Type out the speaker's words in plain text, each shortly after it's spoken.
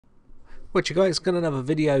What you guys, got another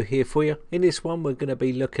video here for you. In this one we're going to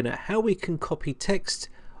be looking at how we can copy text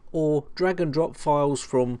or drag and drop files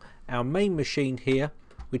from our main machine here,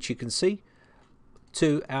 which you can see,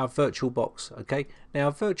 to our VirtualBox. Okay, now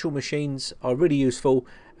virtual machines are really useful,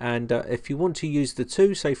 and if you want to use the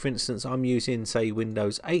two, say for instance I'm using say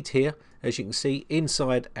Windows 8 here, as you can see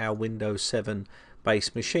inside our Windows 7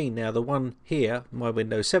 base machine. Now the one here, my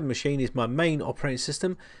Windows 7 machine, is my main operating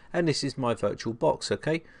system, and this is my VirtualBox,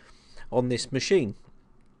 okay, on this machine.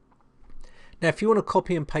 Now if you want to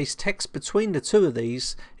copy and paste text between the two of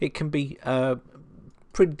these, it can be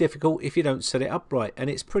pretty difficult if you don't set it up right, and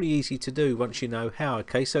it's pretty easy to do once you know how.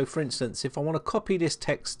 Okay, so for instance, if I want to copy this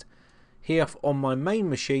text here on my main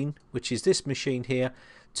machine, which is this machine here,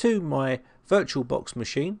 to my VirtualBox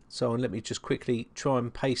machine, so let me just quickly try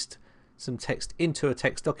and paste some text into a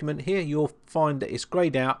text document here, you'll find that it's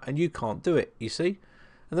grayed out and you can't do it, you see.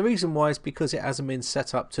 And the reason why is because it hasn't been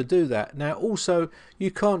set up to do that. Now also,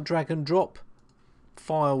 you can't drag and drop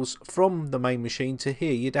files from the main machine to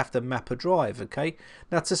here. You'd have to map a drive. Okay,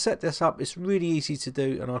 now to set this up, it's really easy to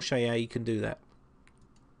do, and I'll show you how you can do that.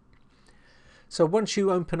 So once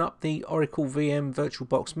you open up the Oracle VM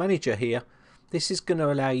VirtualBox Manager here, this is going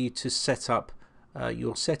to allow you to set up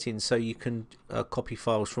your settings so you can copy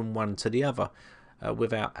files from one to the other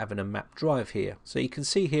without having a map drive here. So you can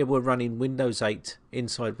see here we're running Windows 8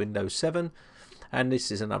 inside Windows 7, and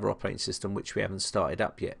this is another operating system which we haven't started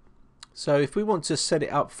up yet. So if we want to set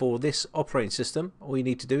it up for this operating system, all you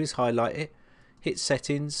need to do is highlight it, hit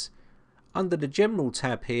settings. Under the general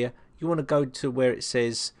tab here, you want to go to where it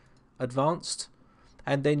says advanced,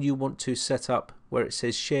 and then you want to set up where it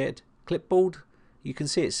says shared clipboard. You can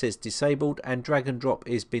see it says disabled, and drag and drop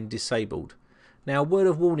is been disabled. Now, word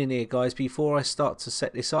of warning here guys, before I start to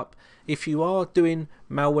set this up, if you are doing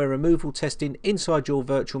malware removal testing inside your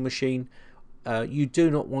virtual machine, you do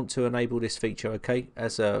not want to enable this feature, okay,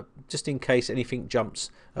 as just in case anything jumps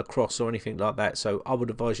across or anything like that. So I would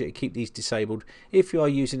advise you to keep these disabled if you are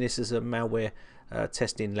using this as a malware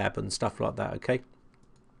testing lab and stuff like that, okay.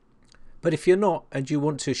 But if you're not and you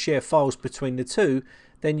want to share files between the two,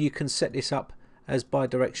 then you can set this up as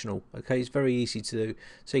bi-directional. Okay, it's very easy to do.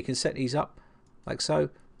 So you can set these up like so,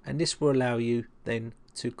 and this will allow you then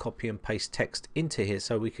to copy and paste text into here.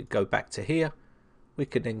 So we could go back to here, we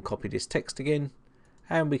could then copy this text again,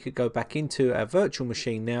 and we could go back into our virtual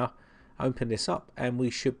machine now, open this up, and we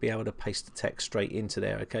should be able to paste the text straight into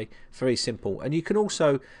there. Okay, very simple. And you can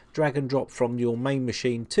also drag and drop from your main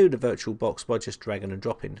machine to the VirtualBox by just dragging and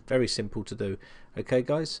dropping. Very simple to do. Okay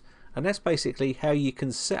guys, and that's basically how you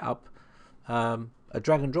can set up a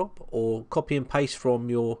drag and drop or copy and paste from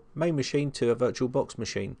your main machine to a VirtualBox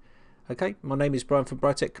machine. Okay, my name is Brian from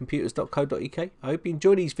briteccomputers.co.uk. I hope you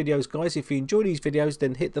enjoy these videos guys. If you enjoy these videos,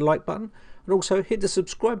 then hit the like button, and also hit the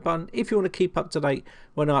subscribe button if you want to keep up to date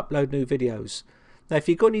when I upload new videos. Now if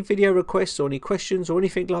you've got any video requests or any questions or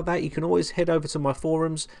anything like that, you can always head over to my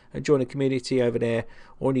forums and join a community over there,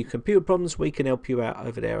 or any computer problems, we can help you out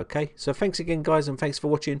over there. Okay, so thanks again guys, and thanks for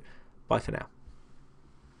watching. Bye for now.